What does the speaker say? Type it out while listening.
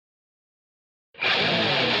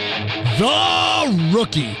The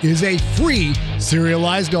Rookie is a free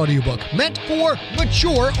serialized audiobook meant for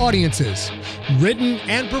mature audiences. Written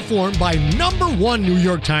and performed by #1 New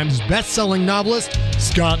York Times bestselling novelist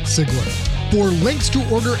Scott Sigler. For links to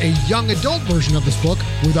order a young adult version of this book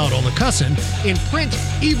without all the cussing in print,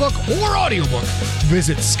 ebook, or audiobook,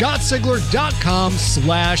 visit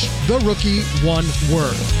scottsigler.com/therookie, one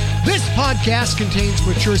word. This podcast contains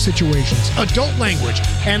mature situations, adult language,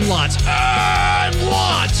 and lots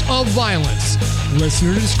of violence.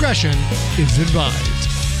 Listener discretion is advised.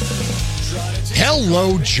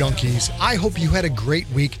 Hello, junkies. I hope you had a great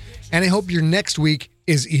week, and I hope your next week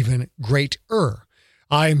is even greater.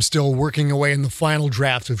 I am still working away in the final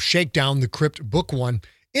draft of Shakedown the Crypt Book 1.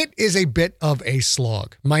 It is a bit of a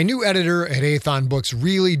slog. My new editor at Aethon Books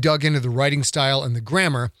really dug into the writing style and the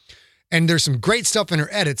grammar, and there's some great stuff in her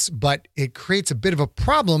edits, but it creates a bit of a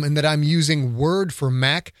problem in that I'm using Word for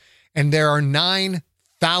Mac, and there are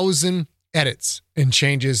 9,000 edits and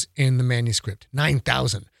changes in the manuscript.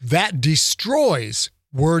 9,000. That destroys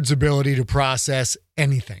Word's ability to process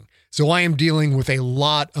anything. So I am dealing with a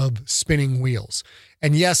lot of spinning wheels.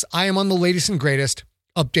 And yes, I am on the latest and greatest,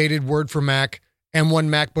 updated Word for Mac, M1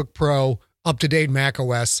 MacBook Pro, up-to-date Mac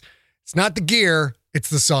OS. It's not the gear, it's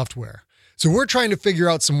the software. So we're trying to figure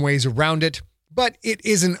out some ways around it, but it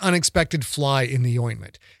is an unexpected fly in the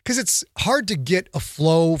ointment because it's hard to get a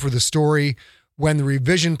flow for the story when the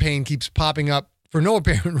revision pane keeps popping up for no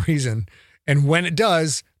apparent reason. And when it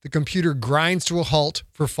does, the computer grinds to a halt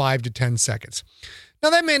for 5 to 10 seconds. Now,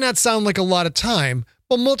 that may not sound like a lot of time,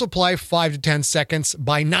 but multiply 5 to 10 seconds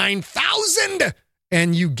by 9,000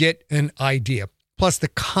 and you get an idea. Plus the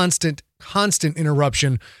constant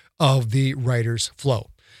interruption of the writer's flow.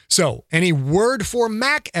 So any Word for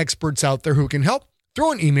Mac experts out there who can help,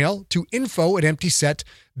 throw an email to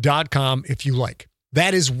info@emptyset.com if you like.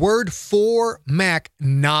 That is Word for Mac,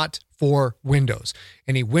 not for Windows.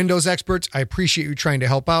 Any Windows experts, I appreciate you trying to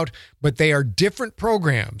help out, but they are different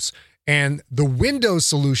programs. And the Windows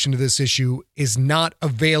solution to this issue is not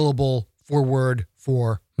available for Word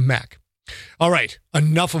for Mac. All right,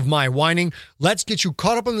 enough of my whining. Let's get you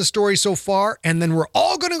caught up on the story so far, and then we're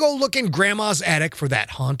all going to go look in Grandma's attic for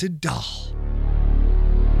that haunted doll.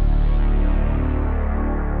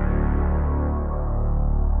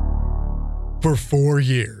 For 4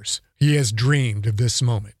 years, he has dreamed of this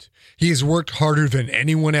moment. He has worked harder than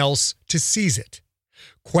anyone else to seize it.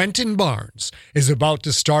 Quentin Barnes is about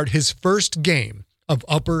to start his first game of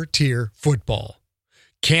upper-tier football.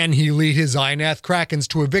 Can he lead his Inath Krakens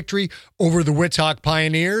to a victory over the Withok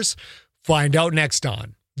Pioneers? Find out next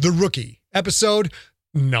on The Rookie, episode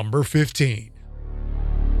number 15.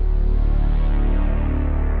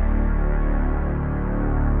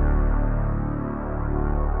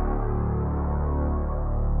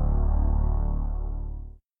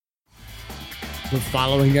 The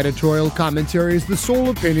following editorial commentary is the sole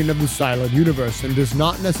opinion of the Silent Universe and does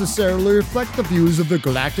not necessarily reflect the views of the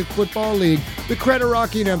Galactic Football League, the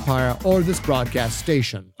Creterakian Empire, or this broadcast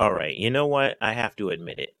station. All right, you know what? I have to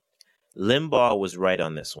admit it. Limbaugh was right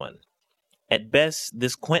on this one. At best,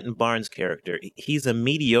 this Quentin Barnes character, he's a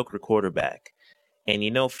mediocre quarterback. And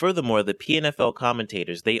furthermore, the PNFL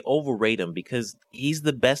commentators, they overrate him because he's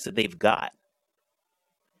the best that they've got.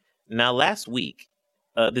 Now, last week,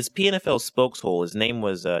 this PNFL spokeshole, his name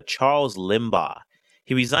was Charles Limbaugh.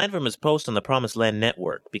 He resigned from his post on the Promised Land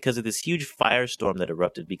Network because of this huge firestorm that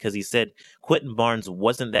erupted because he said Quentin Barnes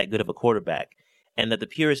wasn't that good of a quarterback and that the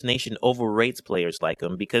Purist Nation overrates players like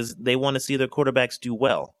him because they want to see their quarterbacks do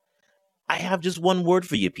well. I have just one word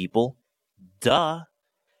for you people. Duh.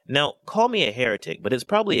 Now, call me a heretic, but it's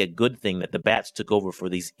probably a good thing that the Bats took over for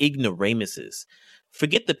these ignoramuses.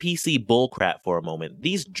 Forget the PC bullcrap for a moment.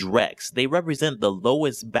 These Dreks, they represent the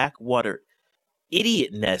lowest backwater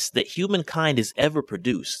idiot nest that humankind has ever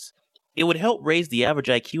produced. It would help raise the average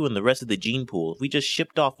IQ in the rest of the gene pool if we just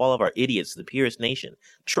shipped off all of our idiots to the Purist Nation.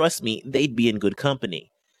 Trust me, they'd be in good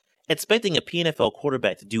company. Expecting a PNFL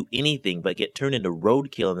quarterback to do anything but get turned into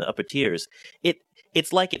roadkill in the upper tiers,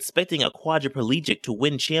 it's like expecting a quadriplegic to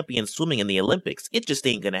win champion swimming in the Olympics. It just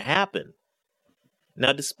ain't gonna happen.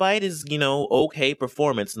 Now, despite his, okay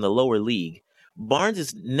performance in the lower league, Barnes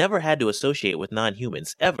has never had to associate with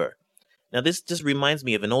non-humans, ever. Now, this just reminds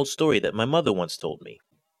me of an old story that my mother once told me.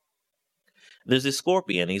 There's this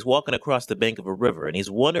scorpion, he's walking across the bank of a river, and he's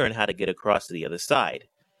wondering how to get across to the other side.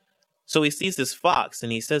 So he sees this fox,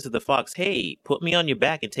 and he says to the fox, "Hey, put me on your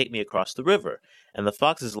back and take me across the river." And the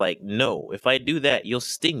fox is like, "No, if I do that, you'll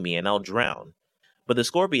sting me and I'll drown." But the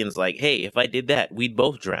scorpion's like, "Hey, if I did that, we'd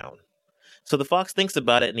both drown." So the fox thinks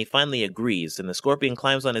about it and he finally agrees, and the scorpion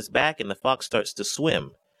climbs on his back and the fox starts to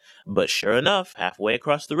swim. But sure enough, halfway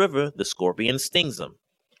across the river, the scorpion stings him.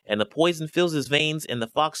 And the poison fills his veins, and the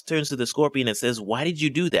fox turns to the scorpion and says, "Why did you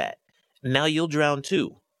do that? Now you'll drown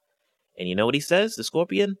too." And you know what he says, the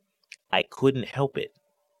scorpion? "I couldn't help it.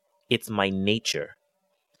 It's my nature."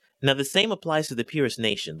 Now the same applies to the Purist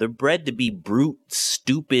Nation. They're bred to be brute,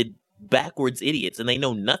 stupid, backwards idiots, and they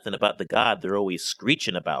know nothing about the God they're always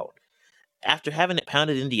screeching about. After having it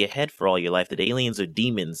pounded into your head for all your life that aliens are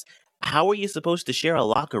demons, how are you supposed to share a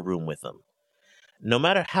locker room with them? No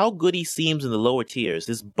matter how good he seems in the lower tiers,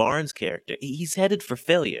 this Barnes character, he's headed for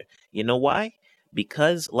failure. You know why?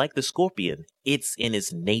 Because, like the scorpion, it's in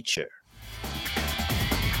his nature.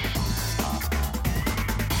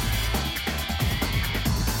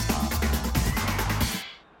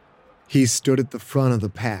 He stood at the front of the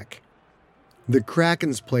pack. The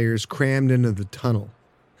Kraken's players crammed into the tunnel.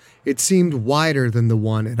 It seemed wider than the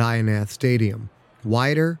one at Ionath Stadium,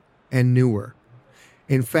 wider and newer.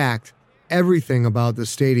 In fact, everything about the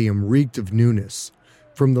stadium reeked of newness,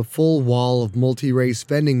 from the full wall of multi-race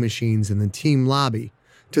vending machines in the team lobby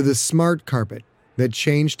to the smart carpet that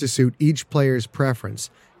changed to suit each player's preference,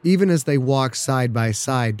 even as they walked side by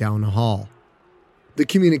side down the hall. The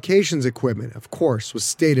communications equipment, of course, was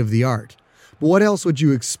state-of-the-art. But what else would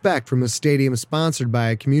you expect from a stadium sponsored by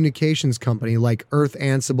a communications company like Earth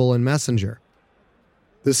Ansible and Messenger?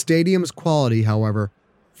 The stadium's quality, however,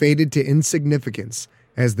 faded to insignificance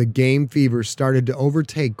as the game fever started to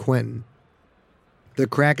overtake Quentin. The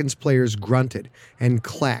Kraken's players grunted and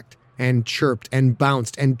clacked and chirped and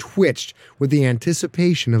bounced and twitched with the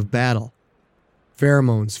anticipation of battle.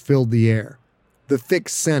 Pheromones filled the air, the thick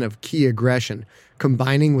scent of key aggression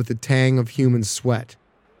combining with the tang of human sweat.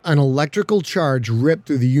 An electrical charge ripped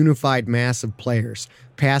through the unified mass of players,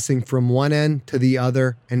 passing from one end to the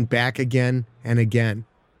other and back again and again.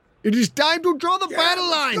 "It is time to draw the battle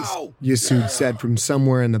lines," Yasud said from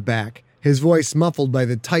somewhere in the back, his voice muffled by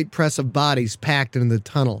the tight press of bodies packed into the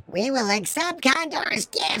tunnel. "We will accept Condor's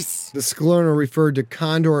gifts." The Sklerno referred to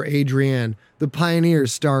Condor Adrian, the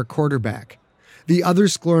Pioneers' star quarterback. The other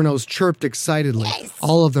Sklernos chirped excitedly, Yes.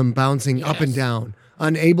 all of them bouncing up and down,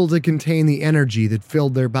 unable to contain the energy that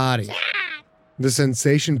filled their body. The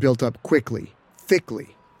sensation built up quickly,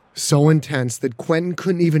 thickly, so intense that Quentin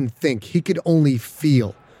couldn't even think, he could only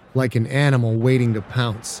feel, like an animal waiting to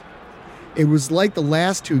pounce. It was like the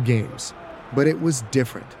last two games, but it was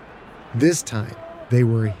different. This time, they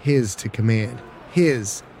were his to command,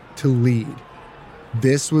 his to lead.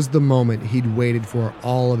 This was the moment he'd waited for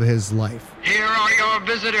all of his life. "Here are your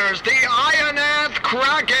visitors, the Ionath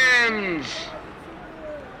Krakens!"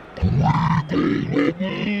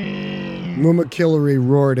 Mumakilari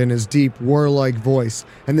roared in his deep, warlike voice,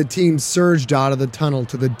 and the team surged out of the tunnel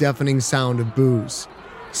to the deafening sound of boos.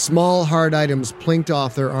 Small, hard items plinked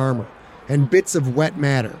off their armor, and bits of wet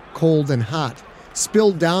matter, cold and hot,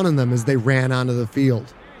 spilled down on them as they ran onto the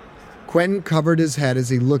field. Quentin covered his head as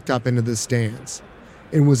he looked up into the stands.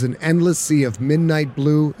 It was an endless sea of midnight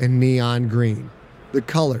blue and neon green, the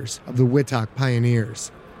colors of the Wittok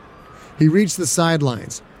Pioneers. He reached the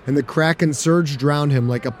sidelines, and the Kraken surged around him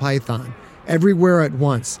like a python, everywhere at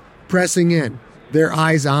once, pressing in, their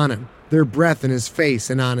eyes on him, their breath in his face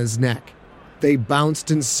and on his neck. They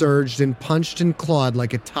bounced and surged and punched and clawed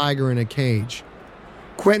like a tiger in a cage.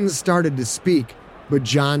 Quentin started to speak, but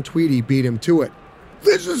John Tweedy beat him to it.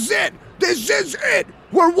 "This is it! This is it!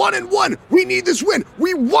 We're 1-1! We need this win!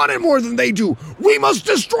 We want it more than they do! We must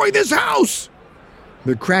destroy this house!"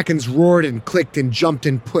 The Krakens roared and clicked and jumped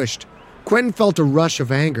and pushed. Quentin felt a rush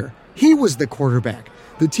of anger. He was the quarterback.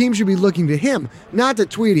 The team should be looking to him, not to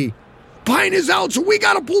Tweedy. "Pine is out, so we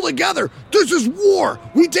gotta pull together! This is war!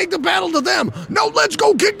 We take the battle to them! Now let's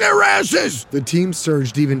go kick their asses!" The team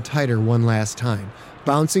surged even tighter one last time,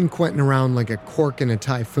 bouncing Quentin around like a cork in a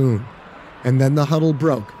typhoon. And then the huddle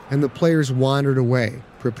broke, and the players wandered away,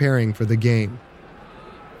 preparing for the game.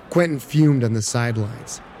 Quentin fumed on the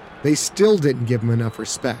sidelines. They still didn't give him enough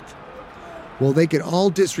respect. Well, they could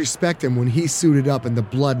all disrespect him when he suited up in the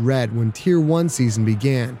blood red when Tier 1 season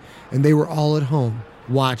began, and they were all at home,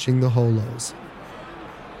 watching the Holos.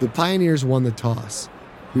 The Pioneers won the toss,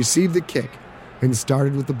 received the kick, and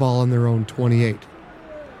started with the ball on their own 28.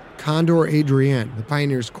 Condor Adrian, the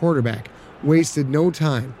Pioneers' quarterback, wasted no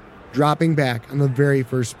time, dropping back on the very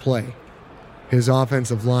first play. His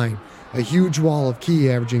offensive line, a huge wall of key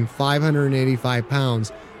averaging 585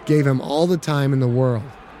 pounds, gave him all the time in the world.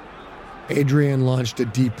 Adrian launched a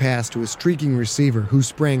deep pass to a streaking receiver who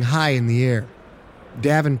sprang high in the air.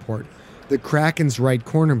 Davenport, the Kraken's right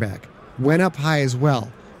cornerback, went up high as well,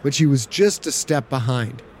 but she was just a step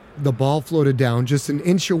behind. The ball floated down just an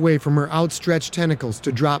inch away from her outstretched tentacles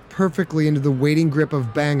to drop perfectly into the waiting grip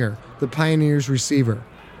of Banger, the Pioneers' receiver.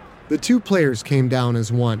 The two players came down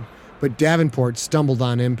as one, but Davenport stumbled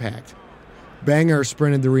on impact. Banger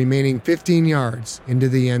sprinted the remaining 15 yards into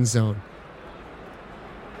the end zone.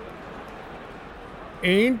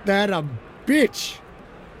 Ain't that a bitch?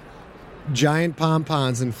 Giant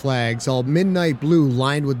pom-poms and flags, all midnight blue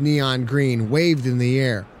lined with neon green, waved in the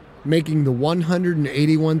air, making the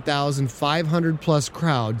 181,500-plus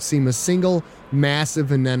crowd seem a single,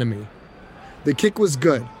 massive anemone. The kick was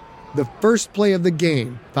good. The first play of the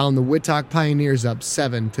game found the Whittock Pioneers up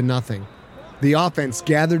 7-0. The offense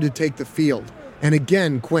gathered to take the field, and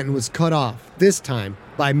again Quentin was cut off, this time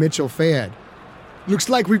by Mitchell Fayed. Looks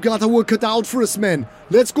like we've got our work cut out for us, men.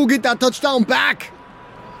 Let's go get that touchdown back.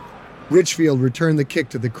 Richfield returned the kick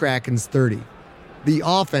to the Kraken's 30. The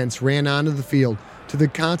offense ran onto the field to the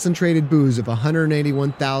concentrated boos of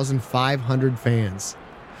 181,500 fans.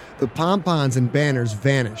 The pom-poms and banners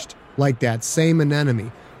vanished, like that same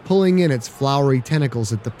anemone, pulling in its flowery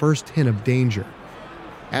tentacles at the first hint of danger.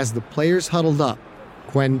 As the players huddled up,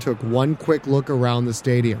 Quentin took one quick look around the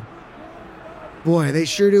stadium. Boy, they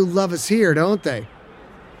sure do love us here, don't they?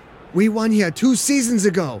 We won here 2 seasons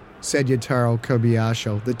ago, said Yataro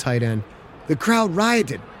Kobayashi, the tight end. The crowd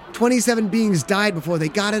rioted. 27 beings died before they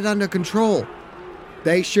got it under control.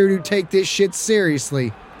 They sure do take this shit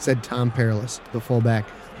seriously, said Tom Perilous, the fullback.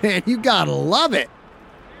 Man, you gotta love it.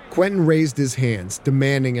 Quentin raised his hands,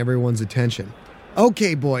 demanding everyone's attention.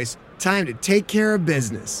 Okay, boys, time to take care of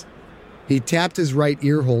business. He tapped his right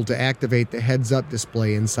ear hole to activate the heads-up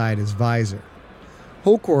display inside his visor.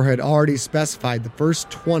 Hokor had already specified the first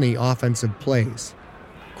 20 offensive plays.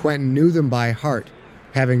 Quentin knew them by heart,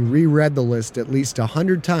 having reread the list at least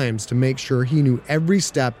 100 times to make sure he knew every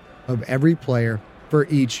step of every player for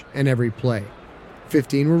each and every play.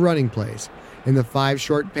 15 were running plays, and the 5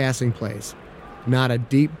 short passing plays. Not a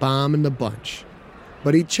deep bomb in the bunch.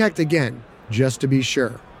 But he checked again, just to be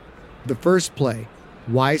sure. The first play,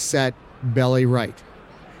 Y set, belly right.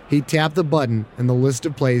 He tapped the button, and the list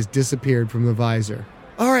of plays disappeared from the visor.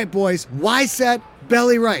 All right, boys, Y set,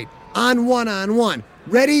 belly right. On one.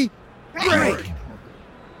 Ready? Break!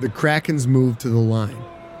 The Krakens moved to the line.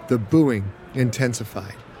 The booing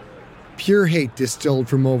intensified. Pure hate distilled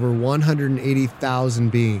from over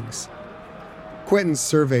 180,000 beings. Quentin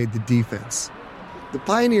surveyed the defense. The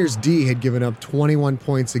Pioneers' D had given up 21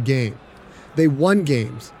 points a game. They won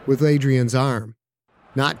games with Adrian's arm,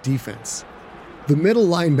 not defense. The middle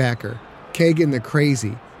linebacker, Kagan the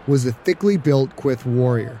Crazy, was a thickly built Quyth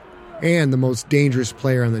warrior and the most dangerous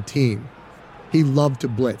player on the team. He loved to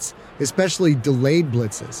blitz, especially delayed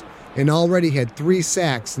blitzes, and already had 3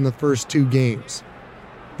 sacks in the first 2 games.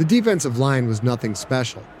 The defensive line was nothing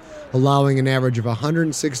special, allowing an average of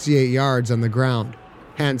 168 yards on the ground,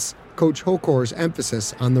 hence Coach Hokor's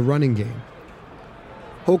emphasis on the running game.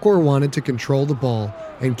 Hokor wanted to control the ball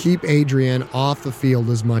and keep Adrian off the field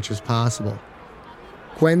as much as possible.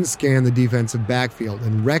 Quentin scanned the defensive backfield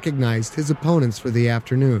and recognized his opponents for the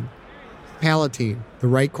afternoon. Palatine, the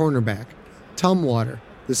right cornerback, Tumwater,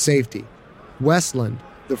 the safety, Westland,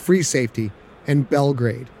 the free safety, and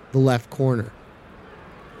Belgrade, the left corner.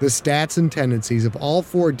 The stats and tendencies of all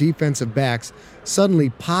 4 defensive backs suddenly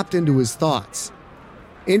popped into his thoughts.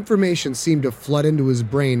 Information seemed to flood into his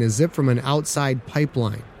brain as if from an outside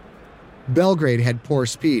pipeline. Belgrade had poor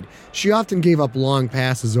speed. She often gave up long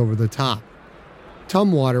passes over the top.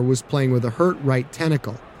 Tumwater was playing with a hurt right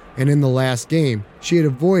tentacle, and in the last game, she had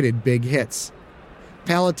avoided big hits.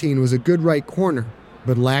 Palatine was a good right corner,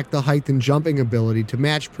 but lacked the height and jumping ability to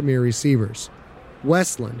match premier receivers.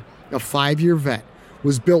 Westland, a 5-year vet,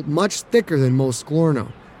 was built much thicker than most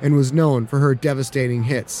Sklorno and was known for her devastating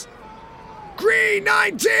hits. Green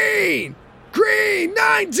 19! Green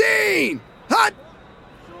 19! Hot!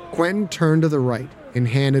 Quentin turned to the right and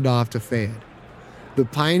handed off to Fayed. The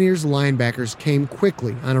Pioneers' linebackers came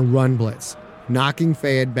quickly on a run blitz, knocking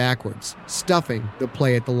Fayed backwards, stuffing the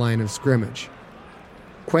play at the line of scrimmage.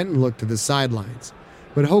 Quentin looked to the sidelines,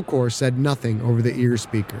 but Hokor said nothing over the ear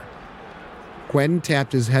speaker. Quentin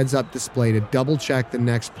tapped his heads-up display to double-check the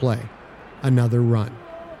next play. Another run.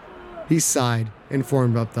 He sighed and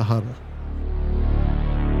formed up the huddle.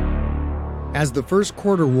 As the first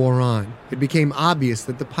quarter wore on, it became obvious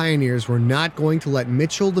that the Pioneers were not going to let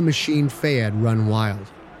Mitchell the Machine Fayed run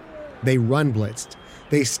wild. They run blitzed,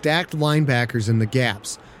 they stacked linebackers in the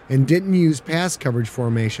gaps, and didn't use pass coverage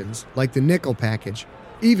formations like the nickel package,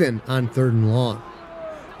 even on 3rd and long.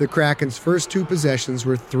 The Kraken's first 2 possessions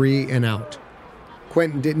were 3 and out.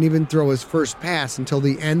 Quentin didn't even throw his first pass until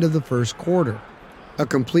the end of the first quarter. a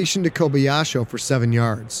completion to Kobayashi for 7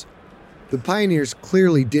 yards. The Pioneers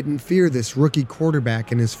clearly didn't fear this rookie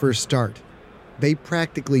quarterback in his first start. They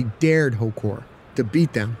practically dared Hokor to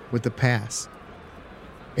beat them with the pass.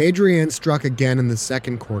 Adrian struck again in the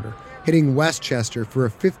second quarter, hitting Westchester for a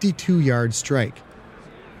 52-yard strike.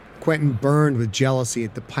 Quentin burned with jealousy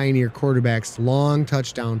at the Pioneer quarterback's long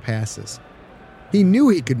touchdown passes. He knew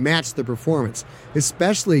he could match the performance,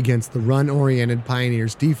 especially against the run-oriented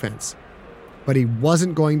Pioneers defense. But he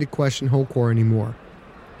wasn't going to question Hokor anymore.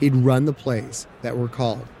 He'd run the plays that were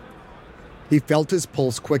called. He felt his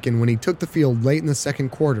pulse quicken when he took the field late in the second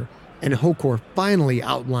quarter, and Hokor finally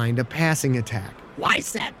outlined a passing attack. Why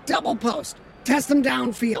set double post? Test them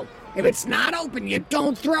downfield. If it's not open, you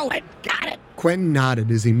don't throw it. Got it? Quentin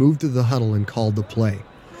nodded as he moved to the huddle and called the play.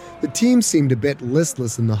 The team seemed a bit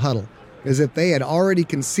listless in the huddle, as if they had already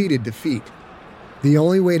conceded defeat. The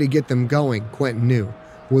only way to get them going, Quentin knew,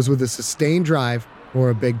 was with a sustained drive or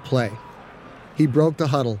a big play. He broke the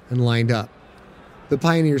huddle and lined up. The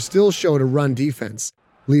Pioneers still showed a run defense,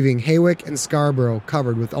 leaving Haywick and Scarborough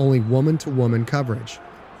covered with only woman-to-woman coverage.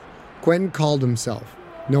 Quentin called himself,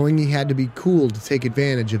 knowing he had to be cool to take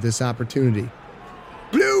advantage of this opportunity.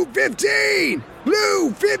 Blue 15!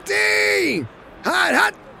 Blue 15! Hot,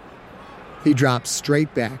 hot! He dropped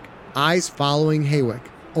straight back, eyes following Haywick,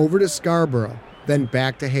 over to Scarborough, then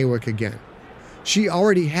back to Haywick again. She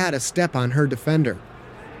already had a step on her defender.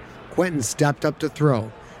 Quentin stepped up to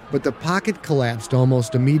throw, but the pocket collapsed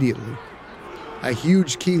almost immediately. A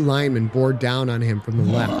huge key lineman bore down on him from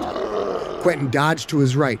the left. Quentin dodged to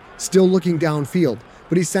his right, still looking downfield,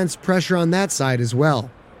 but he sensed pressure on that side as well.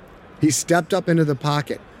 He stepped up into the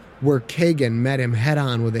pocket, where Kagan met him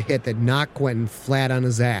head-on with a hit that knocked Quentin flat on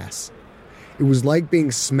his ass. It was like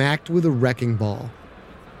being smacked with a wrecking ball.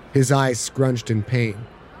 His eyes scrunched in pain.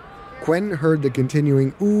 Quentin heard the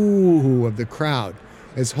continuing ooh of the crowd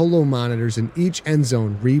as holo monitors in each end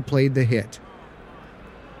zone replayed the hit.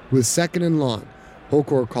 With 2nd and long,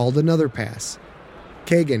 Hokor called another pass.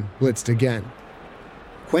 Kagan blitzed again.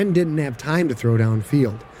 Quentin didn't have time to throw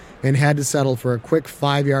downfield and had to settle for a quick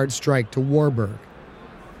 5-yard strike to Warburg.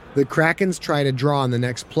 The Krakens tried to draw on the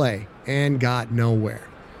next play and got nowhere.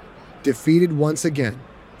 Defeated once again,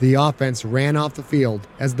 the offense ran off the field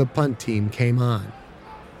as the punt team came on.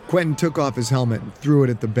 Quentin took off his helmet and threw it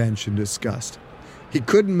at the bench in disgust. He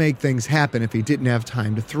couldn't make things happen if he didn't have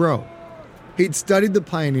time to throw. He'd studied the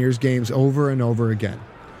Pioneers' games over and over again.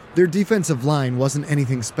 Their defensive line wasn't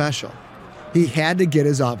anything special. He had to get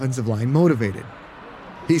his offensive line motivated.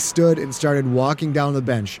 He stood and started walking down the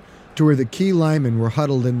bench to where the key linemen were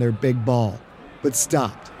huddled in their big ball, but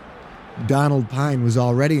stopped. Donald Pine was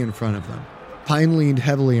already in front of them. Pine leaned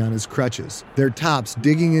heavily on his crutches, their tops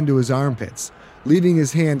digging into his armpits, leaving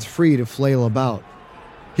his hands free to flail about.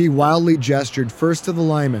 He wildly gestured first to the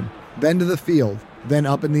linemen, then to the field, then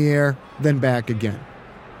up in the air, then back again.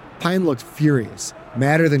 Pine looked furious,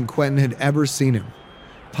 madder than Quentin had ever seen him.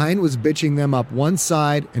 Pine was bitching them up one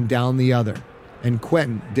side and down the other, and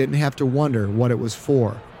Quentin didn't have to wonder what it was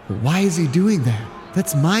for. Why is he doing that?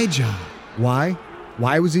 That's my job. Why?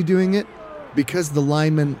 Why was he doing it? Because the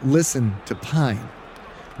linemen listened to Pine.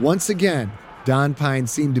 Once again, Don Pine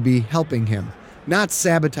seemed to be helping him, not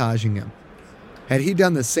sabotaging him. Had he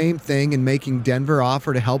done the same thing in making Denver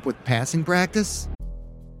offer to help with passing practice?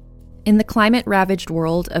 In the climate-ravaged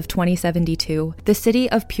world of 2072, the city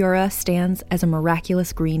of Pura stands as a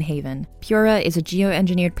miraculous green haven. Pura is a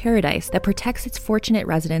geoengineered paradise that protects its fortunate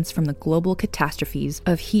residents from the global catastrophes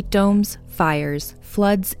of heat domes, fires,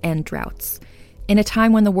 floods, and droughts. In a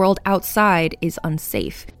time when the world outside is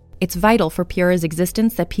unsafe, it's vital for Pura's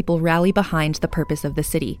existence that people rally behind the purpose of the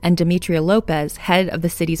city, and Demetria Lopez, head of the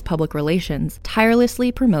city's public relations,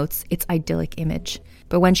 tirelessly promotes its idyllic image.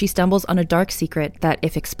 But when she stumbles on a dark secret that,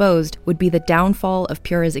 if exposed, would be the downfall of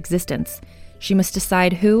Pura's existence, she must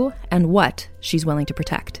decide who and what she's willing to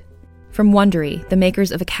protect. From Wondery, the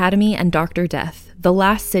makers of Academy and Dr. Death, The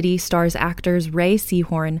Last City stars actors Ray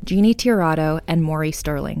Seahorn, Jeannie Tirado, and Maury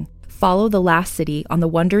Sterling. Follow The Last City on the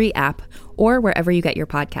Wondery app or wherever you get your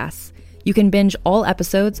podcasts. You can binge all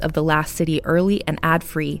episodes of The Last City early and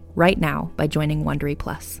ad-free right now by joining Wondery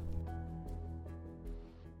Plus.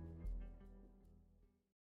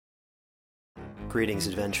 Greetings,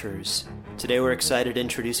 adventurers. Today we're excited to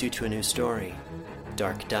introduce you to a new story,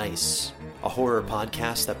 Dark Dice, a horror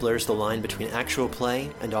podcast that blurs the line between actual play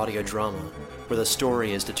and audio drama, where the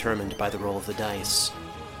story is determined by the roll of the dice.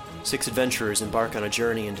 6 adventurers embark on a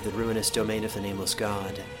journey into the ruinous domain of the Nameless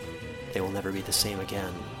God. They will never be the same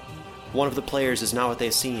again. One of the players is not what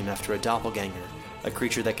they seem after a doppelganger, a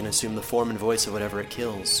creature that can assume the form and voice of whatever it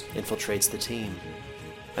kills, infiltrates the team.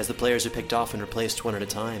 As the players are picked off and replaced one at a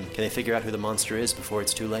time, can they figure out who the monster is before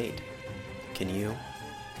it's too late? Can you?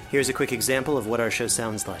 Here's a quick example of what our show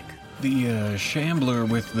sounds like. The shambler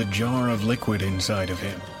with the jar of liquid inside of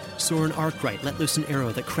him. Soren Arkwright let loose an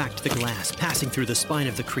arrow that cracked the glass, passing through the spine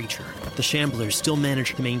of the creature. The shambler still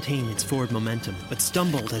managed to maintain its forward momentum, but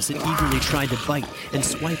stumbled as it eagerly tried to bite and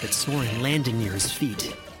swipe at Soren, landing near his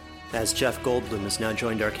feet. As Jeff Goldblum has now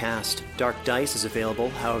joined our cast, Dark Dice is available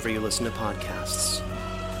however you listen to podcasts.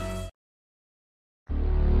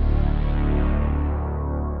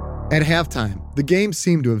 At halftime, the game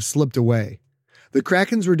seemed to have slipped away. The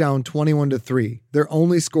Krakens were down 21-3, their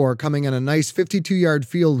only score coming on a nice 52-yard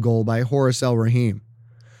field goal by Horace El-Rahim.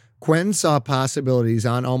 Quentin saw possibilities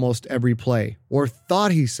on almost every play, or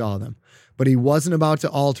thought he saw them, but he wasn't about to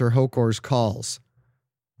alter Hokor's calls.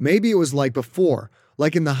 Maybe it was like before,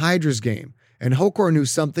 like in the Hydras game, and Hokor knew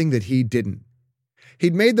something that he didn't.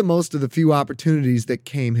 He'd made the most of the few opportunities that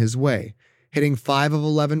came his way, hitting 5 of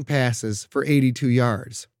 11 passes for 82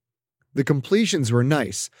 yards. The completions were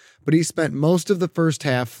nice, but he spent most of the first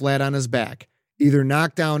half flat on his back, either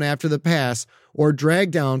knocked down after the pass or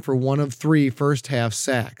dragged down for one of 3 first-half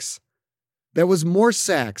sacks. That was more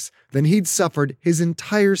sacks than he'd suffered his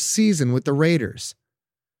entire season with the Raiders.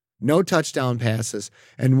 No touchdown passes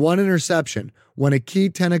and 1 interception when a key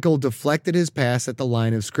tentacle deflected his pass at the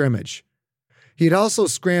line of scrimmage. He had also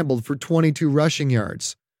scrambled for 22 rushing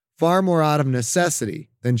yards, far more out of necessity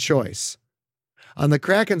than choice. On the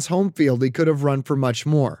Kraken's home field, he could have run for much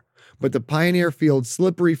more, but the Pioneer Field's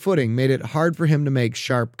slippery footing made it hard for him to make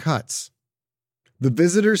sharp cuts. The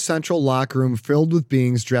visitors' central locker room filled with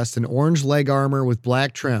beings dressed in orange leg armor with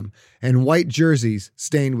black trim and white jerseys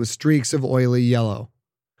stained with streaks of oily yellow.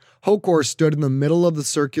 Hokor stood in the middle of the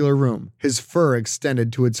circular room, his fur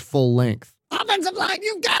extended to its full length. Offensive line,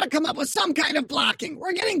 you've got to come up with some kind of blocking.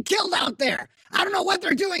 We're getting killed out there. I don't know what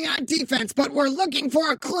they're doing on defense, but we're looking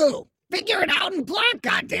for a clue. Figure it out and block,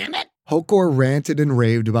 goddammit! Hokor ranted and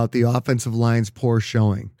raved about the offensive line's poor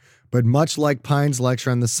showing, but much like Pine's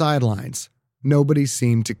lecture on the sidelines, nobody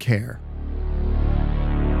seemed to care.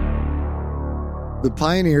 The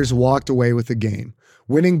Pioneers walked away with the game,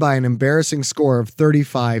 winning by an embarrassing score of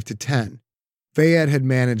 35-10. Fayette had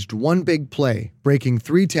managed one big play, breaking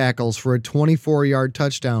 3 tackles for a 24-yard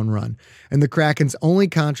touchdown run, and the Kraken's only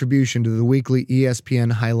contribution to the weekly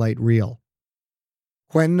ESPN highlight reel.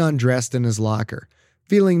 Quentin undressed in his locker,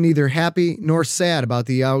 feeling neither happy nor sad about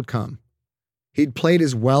the outcome. He'd played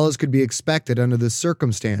as well as could be expected under the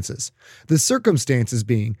circumstances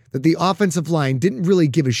being that the offensive line didn't really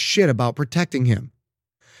give a shit about protecting him.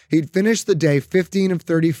 He'd finished the day 15 of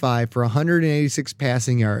 35 for 186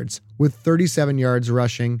 passing yards, with 37 yards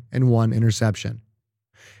rushing and 1 interception.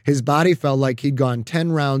 His body felt like he'd gone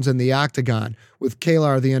 10 rounds in the octagon with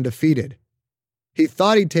Kalar the Undefeated. He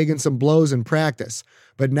thought he'd taken some blows in practice,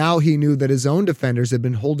 but now he knew that his own defenders had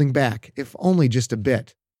been holding back, if only just a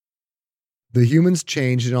bit. The humans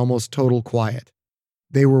changed in almost total quiet.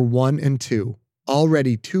 They were 1-2,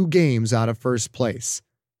 already 2 games out of first place.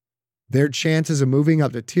 Their chances of moving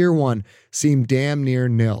up to Tier 1 seemed damn near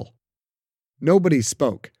nil. Nobody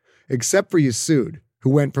spoke, except for Yasud, who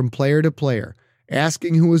went from player to player,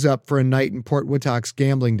 asking who was up for a night in Port Wittock's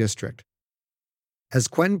gambling district. As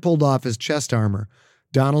Quentin pulled off his chest armor,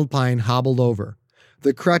 Donald Pine hobbled over,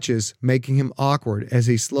 the crutches making him awkward as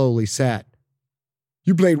he slowly sat.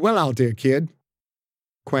 "You played well out there, kid."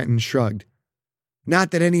 Quentin shrugged.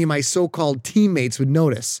 "Not that any of my so-called teammates would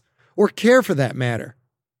notice, or care for that matter."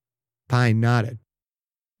 Pine nodded.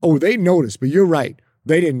 "Oh, they noticed, but you're right.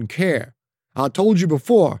 They didn't care. I told you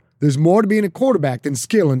before, there's more to being a quarterback than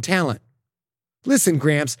skill and talent." "Listen,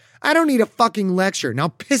 Gramps, I don't need a fucking lecture. Now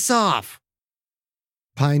piss off."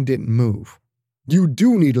 Pine didn't move. "You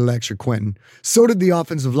do need a lecture, Quentin. So did the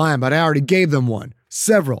offensive line, but I already gave them one.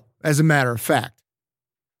 Several, as a matter of fact."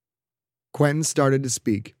 Quentin started to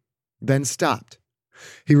speak, then stopped.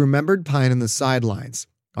 He remembered Pine on the sidelines,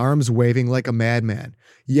 arms waving like a madman,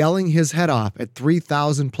 yelling his head off at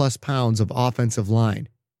 3,000+ pounds of offensive line.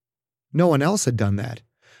 No one else had done that.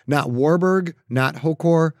 Not Warburg, not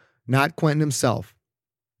Hokor, not Quentin himself.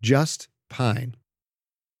 Just Pine.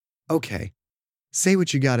 "Okay, say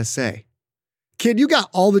what you gotta say." "Kid, you got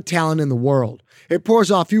all the talent in the world. It pours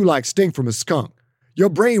off you like stink from a skunk. Your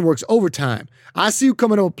brain works overtime. I see you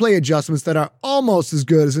coming up with play adjustments that are almost as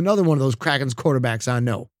good as another one of those Kraken's quarterbacks I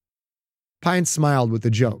know." Pine smiled with the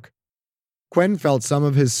joke. Quentin felt some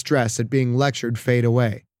of his stress at being lectured fade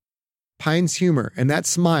away. Pine's humor and that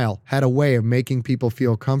smile had a way of making people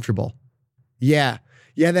feel comfortable. Yeah,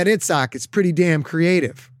 that Itzhak is pretty damn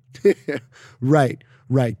creative." Right,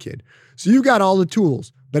 kid. So you got all the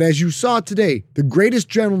tools, But as you saw today, the greatest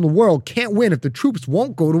general in the world can't win if the troops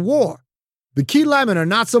won't go to war. The Key linemen are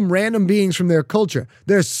not some random beings from their culture.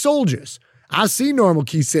 They're soldiers. I've seen normal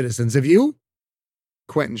Key citizens, have you?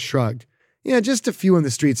 Quentin shrugged. Yeah, just a few in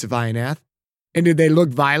the streets of Ionath. And did they look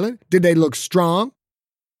violent? Did they look strong?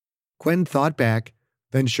 Quentin thought back,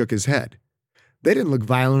 then shook his head. They didn't look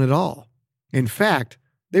violent at all. In fact,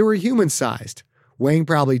 they were human-sized, weighing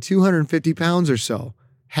probably 250 pounds or so,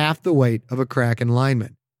 half the weight of a Kraken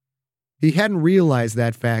lineman. He hadn't realized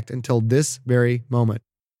that fact until this very moment.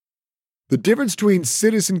 The difference between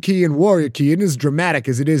Citizen Key and Warrior Key isn't as dramatic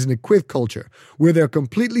as it is in the Quyth culture, where they're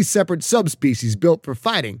completely separate subspecies built for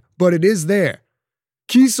fighting, but it is there.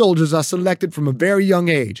 Key soldiers are selected from a very young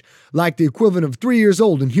age, like the equivalent of 3 years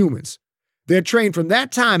old in humans. They're trained from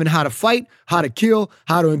that time in how to fight, how to kill,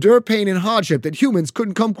 how to endure pain and hardship that humans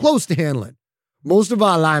couldn't come close to handling. Most of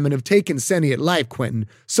our linemen have taken sentient life, Quentin,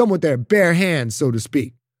 some with their bare hands, so to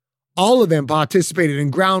speak. All of them participated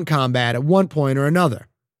in ground combat at one point or another.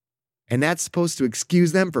 And that's supposed to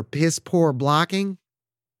excuse them for piss-poor blocking?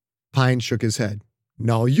 Pine shook his head.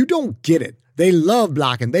 No, you don't get it. They love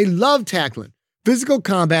blocking. They love tackling. Physical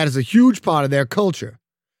combat is a huge part of their culture.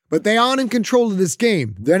 But they aren't in control of this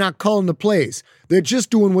game. They're not calling the plays. They're just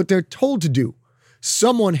doing what they're told to do.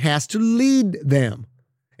 Someone has to lead them.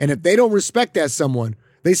 And if they don't respect that someone,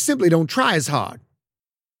 they simply don't try as hard.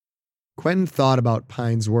 Quentin thought about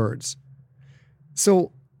Pine's words.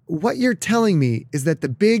 So, what you're telling me is that the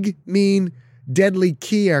big, mean, deadly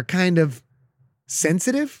Key are kind of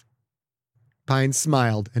sensitive? Pine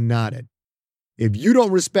smiled and nodded. If you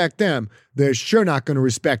don't respect them, they're sure not going to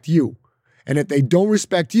respect you. And if they don't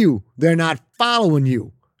respect you, they're not following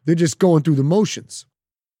you. They're just going through the motions.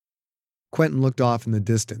 Quentin looked off in the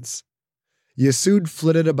distance. Yasud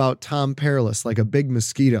flitted about Tom Perilous like a big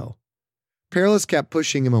mosquito. Perilous kept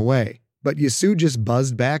pushing him away, but Yasud just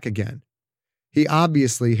buzzed back again. He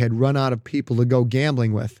obviously had run out of people to go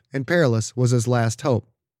gambling with, and Perilous was his last hope.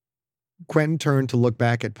 Quentin turned to look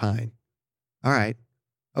back at Pine. All right.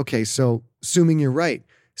 Okay, so, assuming you're right,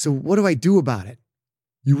 so what do I do about it?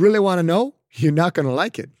 You really want to know? You're not going to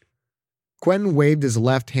like it. Quentin waved his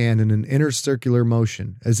left hand in an inner circular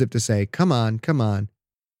motion, as if to say, come on, come on.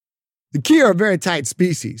 The Key are a very tight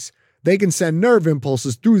species. They can send nerve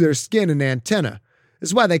impulses through their skin and antenna.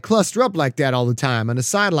 That's why they cluster up like that all the time on the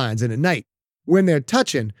sidelines and at night. When they're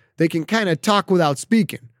touching, they can kind of talk without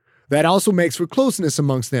speaking. That also makes for closeness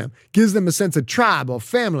amongst them, gives them a sense of tribe or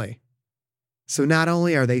family. So not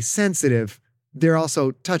only are they sensitive, they're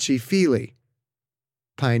also touchy-feely.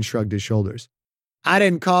 Pine shrugged his shoulders. I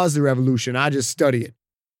didn't cause the revolution, I just study it.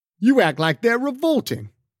 You act like they're revolting.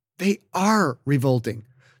 They are revolting.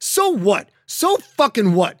 So what? So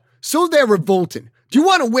fucking what? So they're revolting. Do you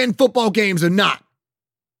want to win football games or not?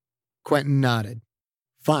 Quentin nodded.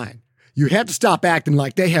 Fine. You have to stop acting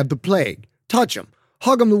like they have the plague. Touch them.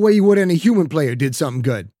 Hug them the way you would any human player did something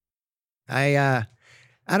good. I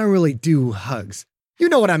don't really do hugs. You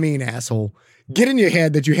know what I mean, asshole. Get in your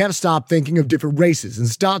head that you have to stop thinking of different races and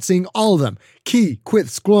start seeing all of them, Key,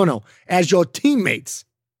 Quyth, Sklorno, as your teammates.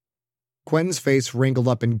 Quentin's face wrinkled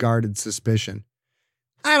up in guarded suspicion.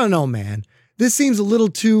 I don't know, man. This seems a little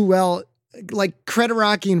too, well, like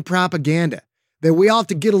Cretorakian propaganda. That we all have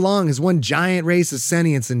to get along as one giant race of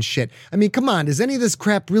sentients and shit. I mean, come on, does any of this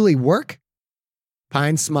crap really work?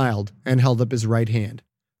 Pine smiled and held up his right hand,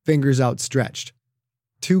 fingers outstretched.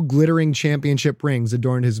 2 glittering championship rings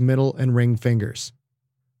adorned his middle and ring fingers.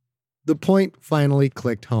 The point finally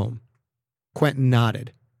clicked home. Quentin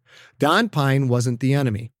nodded. Don Pine wasn't the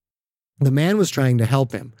enemy. The man was trying to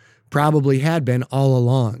help him, probably had been all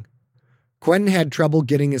along. Quentin had trouble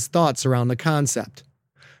getting his thoughts around the concept.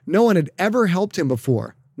 No one had ever helped him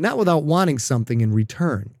before, not without wanting something in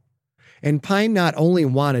return. And Pine not only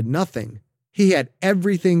wanted nothing, he had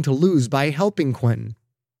everything to lose by helping Quentin.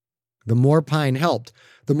 The more Pine helped,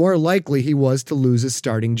 the more likely he was to lose his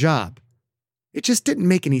starting job. It just didn't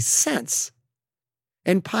make any sense.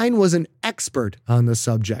 And Pine was an expert on the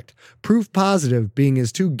subject, proof positive being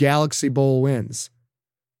his 2 Galaxy Bowl wins.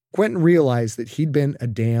 Quentin realized that he'd been a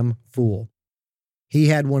damn fool. He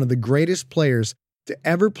had one of the greatest players to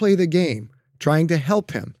ever play the game trying to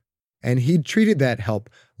help him, and he'd treated that help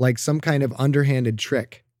like some kind of underhanded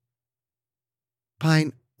trick.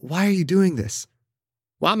 Pine, why are you doing this?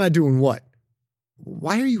 Why am I doing what?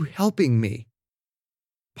 Why are you helping me?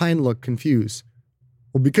 Pine looked confused.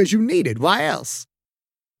 Well, because you need it. Why else?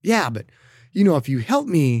 Yeah, but, if you help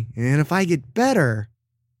me and if I get better.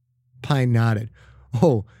 Pine nodded.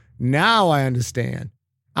 Oh, now I understand.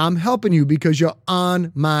 I'm helping you because you're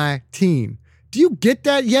on my team. Do you get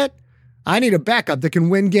that yet? I need a backup that can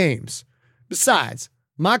win games. Besides,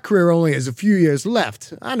 My career only has a few years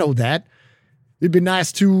left. I know that. It'd be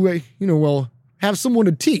nice to, have someone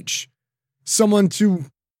to teach. Someone to,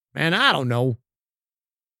 I don't know.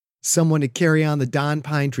 Someone to carry on the Don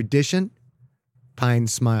Pine tradition? Pine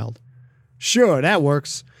smiled. Sure, that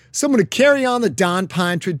works. Someone to carry on the Don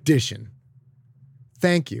Pine tradition.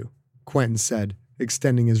 Thank you, Quentin said,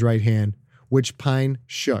 extending his right hand, which Pine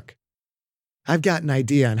shook. I've got an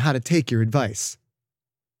idea on how to take your advice.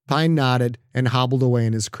 Pine nodded and hobbled away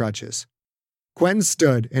in his crutches. Quentin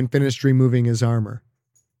stood and finished removing his armor.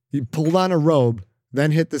 He pulled on a robe,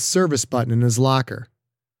 then hit the service button in his locker.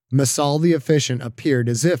 Masal the Efficient appeared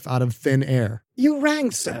as if out of thin air. You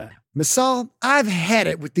rang, sir. Masal, I've had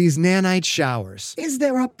it with these nanite showers. Is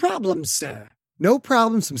there a problem, sir? No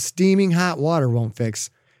problem some steaming hot water won't fix.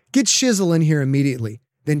 Get Shizzle in here immediately,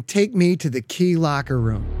 then take me to the key locker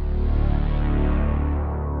room.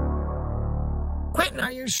 Quentin,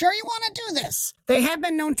 are you sure you want to do this? They have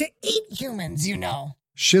been known to eat humans, you know.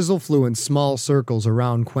 Shizzle flew in small circles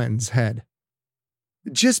around Quentin's head.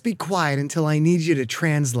 Just be quiet until I need you to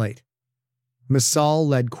translate. Masal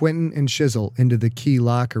led Quentin and Shizzle into the key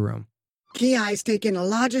locker room. Key eyes take in a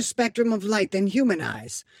larger spectrum of light than human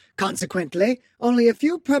eyes. Consequently, only a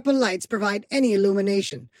few purple lights provide any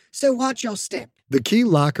illumination, so watch your step. The key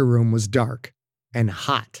locker room was dark and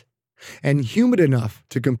hot, and humid enough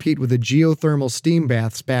to compete with the geothermal steam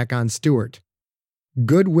baths back on Stewart.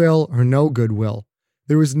 Goodwill or no goodwill,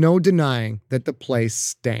 there was no denying that the place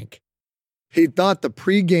stank. He thought the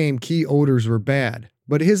pre-game key odors were bad,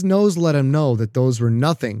 but his nose let him know that those were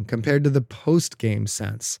nothing compared to the post-game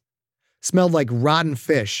scents. Smelled like rotten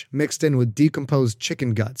fish mixed in with decomposed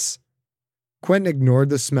chicken guts. Quentin ignored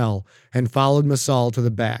the smell and followed Masal to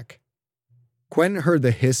the back. Quentin heard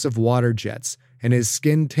the hiss of water jets, and his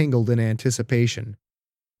skin tingled in anticipation.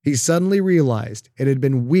 He suddenly realized it had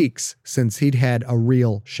been weeks since he'd had a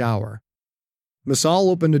real shower. Masal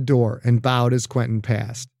opened a door and bowed as Quentin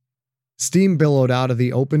passed. Steam billowed out of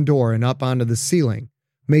the open door and up onto the ceiling,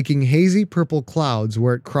 making hazy purple clouds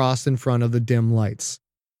where it crossed in front of the dim lights.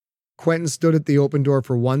 Quentin stood at the open door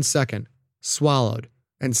for 1 second, swallowed,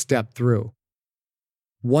 and stepped through.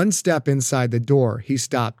 One step inside the door, he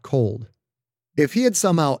stopped cold. If he had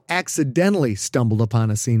somehow accidentally stumbled upon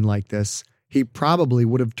a scene like this, he probably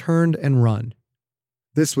would have turned and run.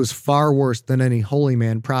 This was far worse than any Holy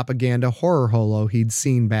Man propaganda horror holo he'd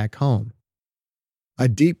seen back home. A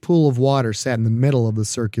deep pool of water sat in the middle of the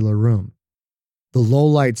circular room. The low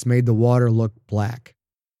lights made the water look black.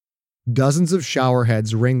 Dozens of shower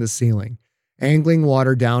heads ringed the ceiling, angling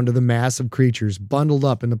water down to the mass of creatures bundled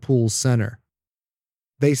up in the pool's center.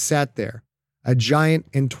 They sat there, a giant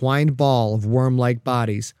entwined ball of worm-like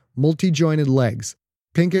bodies, multi-jointed legs,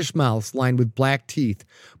 pinkish mouths lined with black teeth,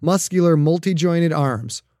 muscular multi-jointed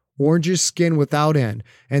arms, orangish skin without end,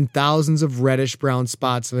 and thousands of reddish-brown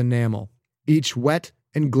spots of enamel, each wet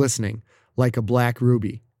and glistening like a black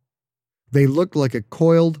ruby. They looked like a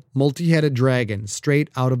coiled, multi-headed dragon straight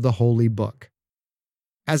out of the holy book.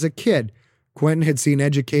 As a kid, Quentin had seen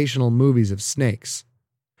educational movies of snakes.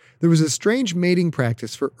 There was a strange mating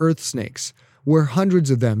practice for earth snakes, where hundreds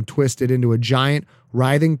of them twisted into a giant,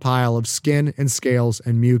 writhing pile of skin and scales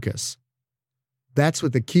and mucus. That's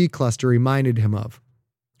what the key cluster reminded him of.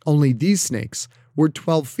 Only these snakes were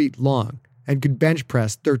 12 feet long and could bench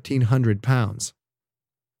press 1,300 pounds.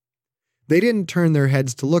 They didn't turn their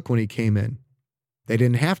heads to look when he came in. They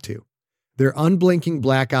didn't have to. Their unblinking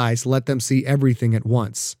black eyes let them see everything at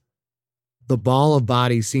once. The ball of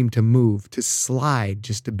bodies seemed to move, to slide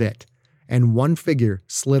just a bit, and one figure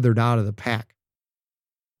slithered out of the pack.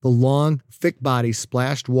 The long, thick body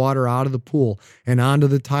splashed water out of the pool and onto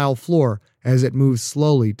the tile floor as it moved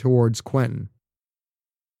slowly towards Quentin.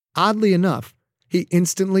 Oddly enough, he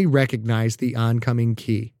instantly recognized the oncoming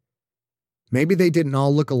key. Maybe they didn't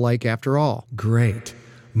all look alike after all. Great.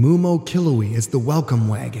 Mumo Kilui is the welcome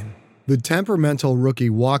wagon. The temperamental rookie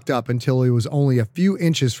walked up until he was only a few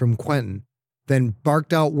inches from Quentin, then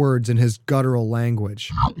barked out words in his guttural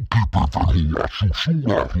language.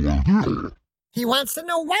 He wants to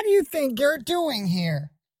know what you think you're doing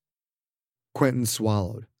here. Quentin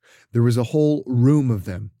swallowed. There was a whole room of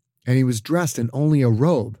them, and he was dressed in only a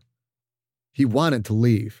robe. He wanted to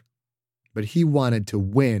leave, but he wanted to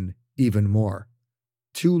win even more.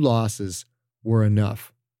 2 losses were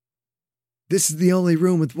enough. This is the only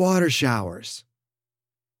room with water showers.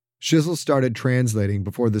 Shizzle started translating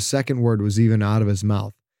before the second word was even out of his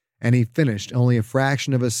mouth, and he finished only a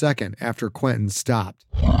fraction of a second after Quentin stopped.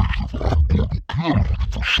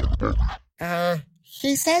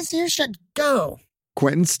 He says you should go.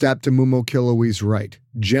 Quentin stepped to Mumo Kilui's right,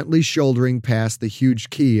 gently shouldering past the huge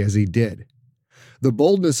key as he did. The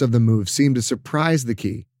boldness of the move seemed to surprise the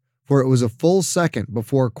Key, for it was a full second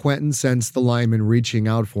before Quentin sensed the lineman reaching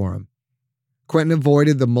out for him. Quentin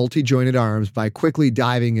avoided the multi-jointed arms by quickly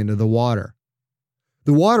diving into the water.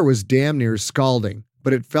 The water was damn near scalding,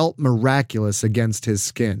 but it felt miraculous against his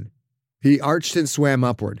skin. He arched and swam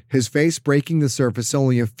upward, his face breaking the surface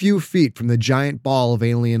only a few feet from the giant ball of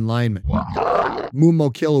alien linemen.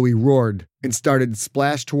 Mumo Killowy roared and started to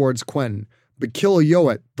splash towards Quentin, but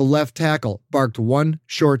Killoyowit, the left tackle, barked one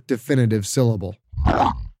short definitive syllable.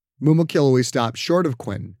 Mumo Killowy stopped short of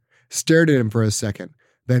Quentin, stared at him for a second,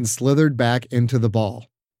 then slithered back into the ball.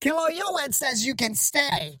 Killoyowit says you can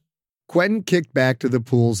stay. Quentin kicked back to the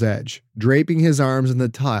pool's edge, draping his arms in the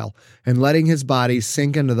tile and letting his body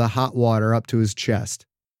sink into the hot water up to his chest.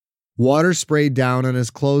 Water sprayed down on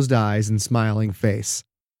his closed eyes and smiling face.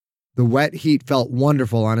 The wet heat felt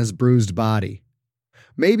wonderful on his bruised body.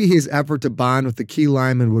 Maybe his effort to bond with the Key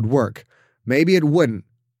lineman would work. Maybe it wouldn't,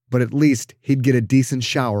 but at least he'd get a decent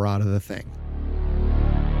shower out of the thing.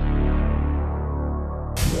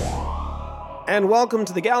 And welcome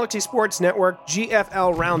to the Galaxy Sports Network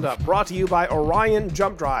GFL Roundup, brought to you by Orion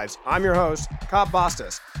Jump Drives. I'm your host, Cobb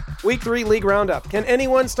Bostis. Week 3 League Roundup. Can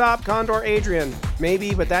anyone stop Condor Adrian?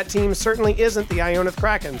 Maybe, but that team certainly isn't the Ionath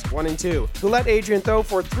Krakens, 1-2, who let Adrian throw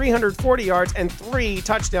for 340 yards and 3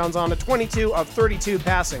 touchdowns on a 22 of 32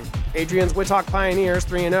 passing. Adrian's Wittock Pioneers,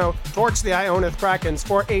 3-0, torched the Ionath Krakens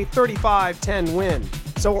for a 35-10 win.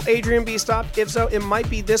 So will Adrian be stopped? If so, it might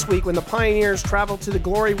be this week when the Pioneers travel to the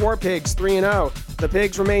Glory War Pigs, 3-0. The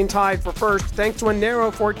Pigs remain tied for first thanks to a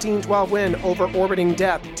narrow 14-12 win over orbiting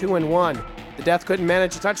Death, 2-1. The Death couldn't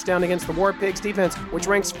manage a touchdown against the War Pigs defense, which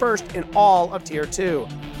ranks first in all of Tier 2.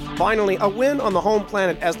 Finally, a win on the home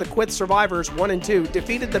planet as the Quith Survivors, 1-2,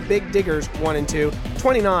 defeated the Big Diggers, 1-2,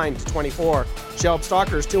 29-24. Shelb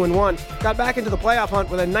Stalkers, 2-1, got back into the playoff hunt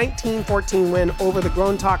with a 19-14 win over the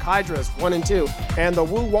Grontok Hydras, 1-2, and the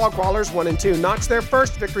Woo Wall Crawlers, 1-2, notched their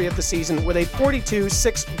first victory of the season with a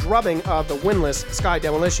 42-6 drubbing of the winless Sky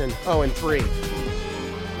Demolition, 0-3.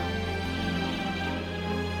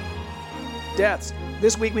 Deaths.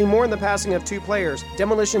 This week we mourn the passing of 2 players,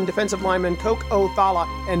 Demolition defensive lineman Coke Othala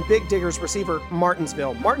and Big Diggers receiver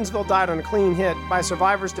Martinsville. Martinsville died on a clean hit by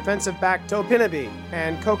Survivors defensive back Topinabe,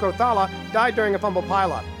 and Coke Othala died during a fumble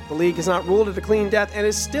pileup. The league has not ruled it a clean death and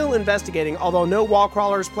is still investigating, although no Wall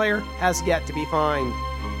Crawlers player has yet to be fined.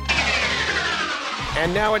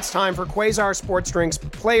 And now it's time for Quasar Sports Drinks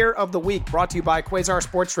Player of the Week, brought to you by Quasar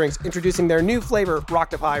Sports Drinks, introducing their new flavor,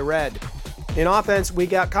 Rocktify Red. In offense, we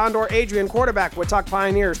got Condor Adrian, quarterback, Wittock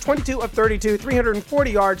Pioneers, 22 of 32,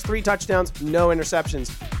 340 yards, 3 touchdowns, no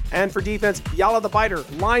interceptions. And for defense, Yala the Biter,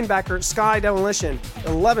 linebacker, Sky Demolition,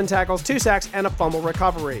 11 tackles, 2 sacks, and a fumble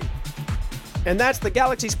recovery. And that's the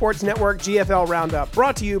Galaxy Sports Network GFL Roundup,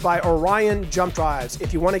 brought to you by Orion Jump Drives.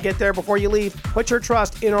 If you want to get there before you leave, put your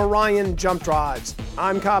trust in Orion Jump Drives.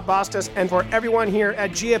 I'm Cobb Bostis, and for everyone here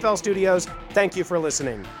at GFL Studios, thank you for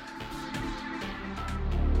listening.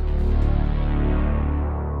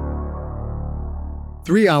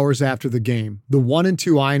 Three hours after the game, the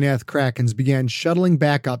 1-2 Ionath Krakens began shuttling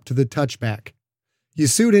back up to the touchback.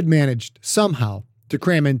 Yasud had managed, somehow, to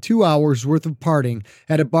cram in 2 hours worth of partying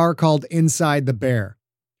at a bar called Inside the Bear.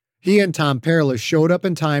 He and Tom Perilous showed up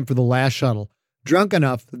in time for the last shuttle, drunk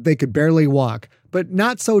enough that they could barely walk, but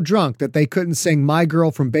not so drunk that they couldn't sing My Girl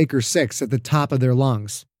from Baker 6 at the top of their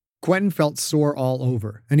lungs. Quentin felt sore all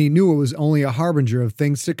over, and he knew it was only a harbinger of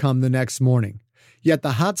things to come the next morning. Yet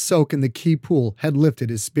the hot soak in the Key pool had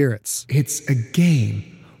lifted his spirits. It's a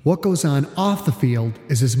game. What goes on off the field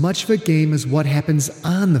is as much of a game as what happens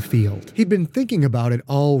on the field. He'd been thinking about it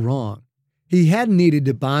all wrong. He hadn't needed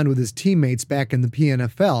to bond with his teammates back in the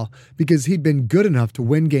PNFL because he'd been good enough to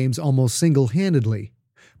win games almost single-handedly.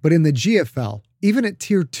 But in the GFL, even at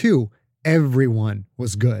Tier 2, everyone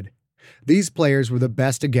was good. These players were the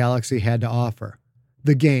best a Galaxy had to offer.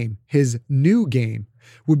 The game, his new game,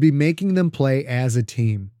 would be making them play as a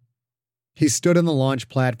team. He stood on the launch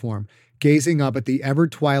platform, gazing up at the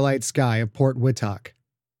ever-twilight sky of Port Wittock.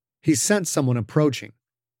 He sensed someone approaching.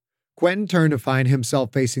 Quentin turned to find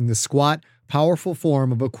himself facing the squat, powerful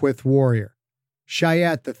form of a Quith warrior,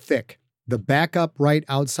 Shayat the Thick, the backup right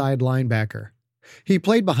outside linebacker. He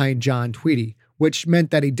played behind John Tweedy, which meant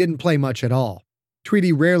that he didn't play much at all.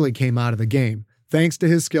 Tweedy rarely came out of the game, thanks to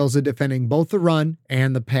his skills at defending both the run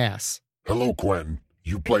and the pass. Hello, Quentin.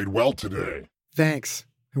 You played well today. Thanks.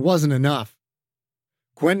 It wasn't enough.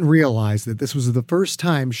 Quentin realized that this was the first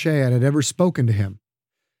time Shayat had ever spoken to him.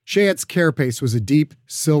 Shayat's carapace was a deep,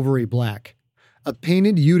 silvery black. A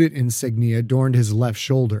painted unit insignia adorned his left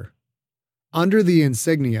shoulder. Under the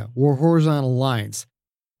insignia were horizontal lines,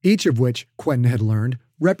 each of which, Quentin had learned,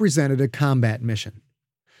 represented a combat mission.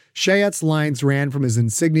 Chayette's lines ran from his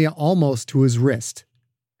insignia almost to his wrist.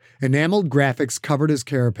 Enameled graphics covered his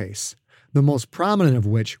carapace, the most prominent of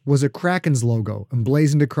which was a Kraken's logo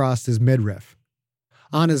emblazoned across his midriff.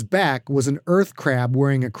 On his back was an earth crab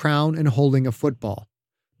wearing a crown and holding a football,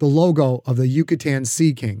 the logo of the Yucatan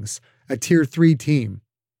Sea Kings, a Tier 3 team.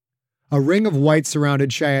 A ring of white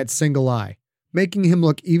surrounded Chayette's single eye, making him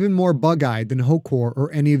look even more bug-eyed than Hokor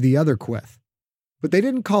or any of the other Quyth. But they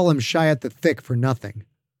didn't call him Chayette the Thick for nothing.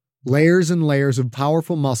 Layers and layers of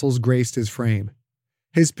powerful muscles graced his frame.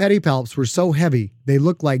 His pedipalps were so heavy they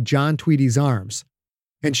looked like John Tweedy's arms,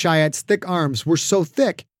 and Chayette's thick arms were so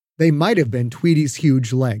thick they might have been Tweedy's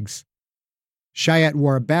huge legs. Chayette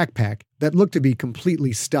wore a backpack that looked to be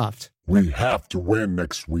completely stuffed. We have to win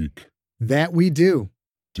next week. That we do.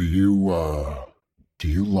 Do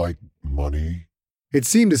you like money? It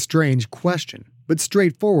seemed a strange question, but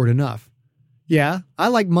straightforward enough. Yeah, I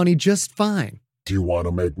like money just fine. Do you want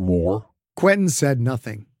to make more? Quentin said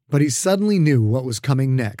nothing, but he suddenly knew what was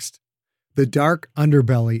coming next. The dark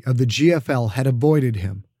underbelly of the GFL had avoided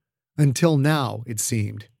him. Until now, it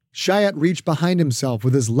seemed. Chayette reached behind himself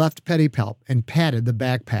with his left pedipalp and patted the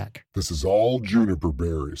backpack. This is all juniper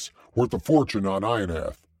berries, worth a fortune on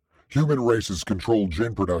Ionath. Human races control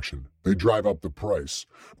gin production. They drive up the price,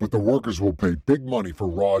 but the workers will pay big money for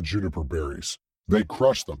raw juniper berries. They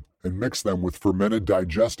crush them and mix them with fermented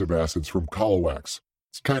digestive acids from Colowax.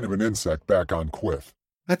 It's kind of an insect back on Quyth.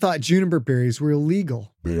 I thought juniper berries were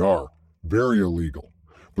illegal. They are. Very illegal.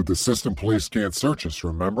 But the system police can't search us,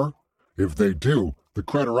 remember? If they do, the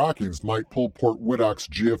Creterakians might pull Port Whittock's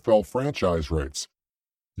GFL franchise rights.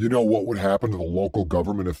 You know what would happen to the local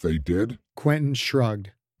government if they did? Quentin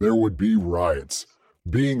shrugged. There would be riots.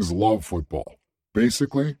 Beings love football.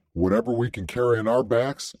 Basically, whatever we can carry on our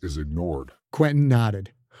backs is ignored. Quentin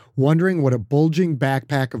nodded, wondering what a bulging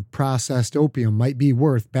backpack of processed opium might be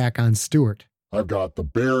worth back on Stewart. I've got the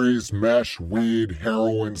berries, mesh, weed,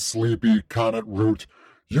 heroin, sleepy, connet root,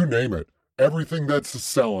 you name it. Everything that's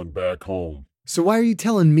selling back home. So why are you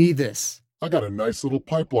telling me this? I got a nice little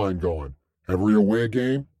pipeline going. Every away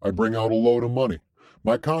game, I bring out a load of money.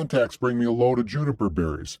 My contacts bring me a load of juniper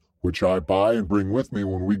berries, which I buy and bring with me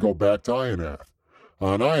when we go back to Ionath.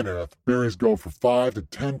 On Ionath, berries go for 5 to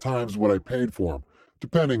 10 times what I paid for them,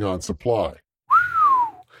 depending on supply.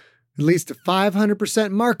 At least a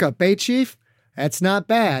 500% markup, eh, Chief? That's not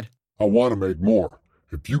bad. I want to make more.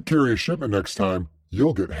 If you carry a shipment next time,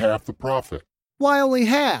 you'll get half the profit. Why only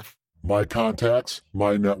half? My contacts,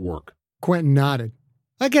 my network. Quentin nodded.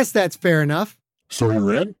 I guess that's fair enough. So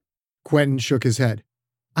you're in? Quentin shook his head.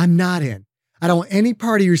 I'm not in. I don't want any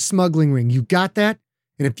part of your smuggling ring, you got that?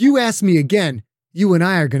 And if you ask me again, you and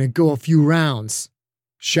I are going to go a few rounds.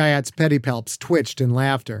 Chayette's pedipalps twitched in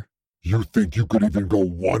laughter. You think you could even go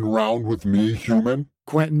one round with me, human?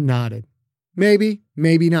 Quentin nodded. Maybe,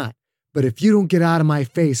 maybe not. But if you don't get out of my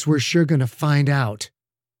face, we're sure going to find out.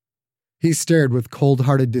 He stared with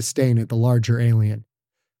cold-hearted disdain at the larger alien.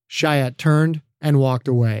 Chayette turned and walked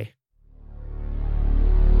away.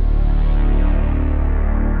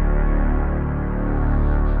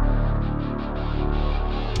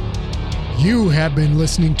 You have been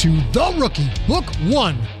listening to The Rookie, Book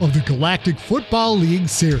 1 of the Galactic Football League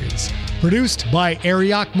series. Produced by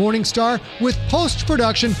Ariok Morningstar with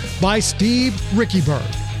post-production by Steve Rickyberg.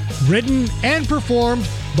 Written and performed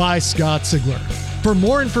by Scott Sigler. For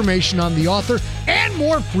more information on the author and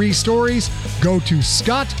more free stories, go to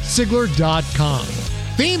scottsigler.com.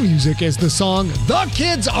 Theme music is the song The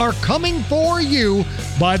Kids Are Coming For You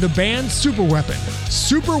by the band Superweapon.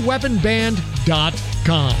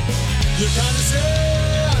 Superweaponband.com. You're trying to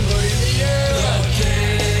say I'm putting the air. The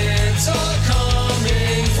kids are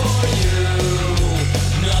coming for you.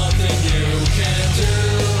 Nothing you can do.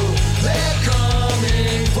 They're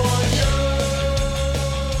coming for you.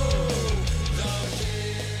 The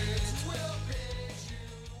kids will pitch you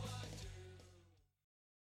what to.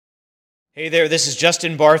 Hey there, this is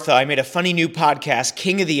Justin Bartha. I made a funny new podcast,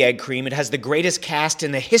 King of the Egg Cream. It has the greatest cast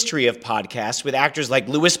in the history of podcasts with actors like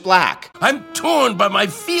Louis Black. I'm torn by my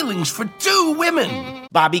feelings for two women.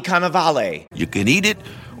 Bobby Cannavale. You can eat it,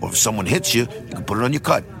 or if someone hits you, you can put it on your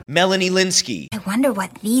cut. Melanie Linsky. I wonder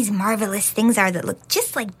what these marvelous things are that look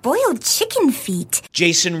just like boiled chicken feet.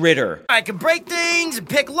 Jason Ritter. I can break things and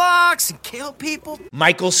pick locks and kill people.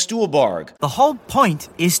 Michael Stuhlbarg. The whole point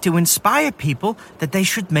is to inspire people that they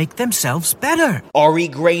should make themselves better. Ari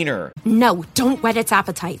Grainer. No, don't whet its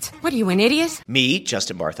appetite. What are you, an idiot? Me,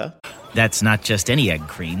 Justin Bartha. That's not just any egg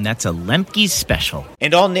cream, that's a Lemke's special.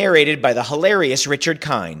 And all narrated by the hilarious Richard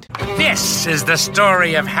Kind. This is the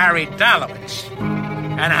story of Harry Dalowitz.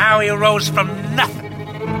 and how he rose from nothing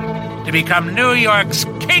to become New York's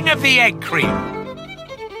King of the Egg Cream.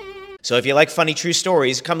 So if you like funny true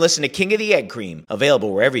stories, come listen to King of the Egg Cream,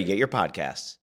 available wherever you get your podcasts.